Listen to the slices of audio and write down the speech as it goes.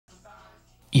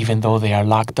Even though they are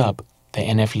locked up, the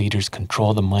NF leaders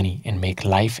control the money and make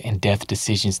life and death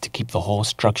decisions to keep the whole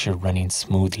structure running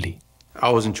smoothly.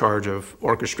 I was in charge of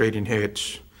orchestrating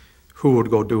hits, who would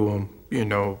go do them,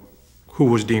 who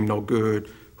was deemed no good,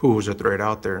 who was a threat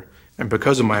out there. And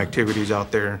because of my activities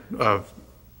out there of,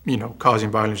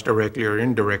 causing violence directly or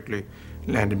indirectly,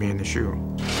 landed me in the SHU.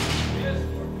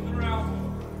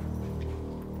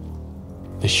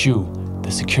 The SHU,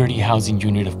 the Security Housing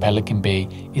Unit of Pelican Bay,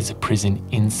 is a prison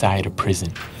inside a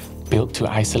prison, built to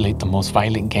isolate the most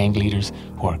violent gang leaders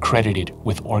who are credited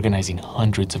with organizing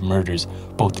hundreds of murders,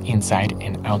 both inside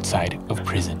and outside of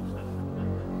prison.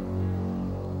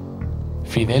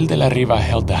 Fidel de la Riva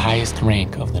held the highest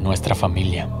rank of the Nuestra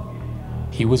Familia.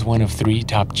 He was one of 3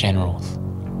 top generals,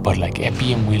 but like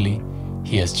Epi and Willie,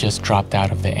 he has just dropped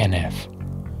out of the NF.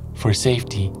 For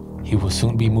safety, he will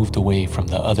soon be moved away from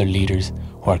the other leaders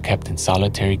who are kept in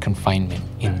solitary confinement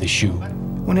in the SHU.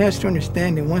 One has to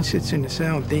understand that one sits in the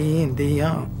cell day in, day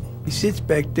out. He sits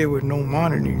back there with no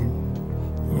monitoring,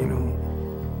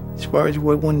 As far as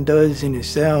what one does in the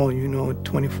cell,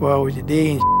 24 hours a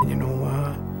day,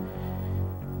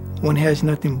 one has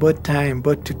nothing but time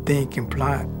but to think and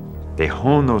plot. They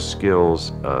hone those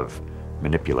skills of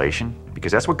manipulation,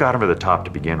 because that's what got them to the top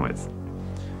to begin with.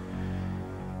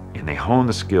 And they hone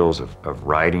the skills of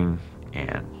writing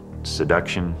and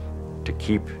seduction to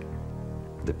keep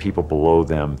the people below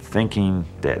them thinking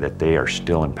that they are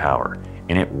still in power.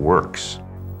 And it works.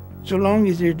 So long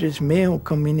as there's just mail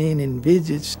coming in and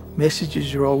visits,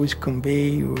 messages are always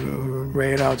conveyed or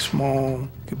read out small. It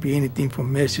could be anything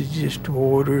from messages to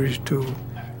orders to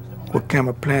what kind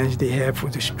of plans they have for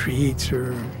the streets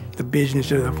or the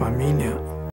business of the familia.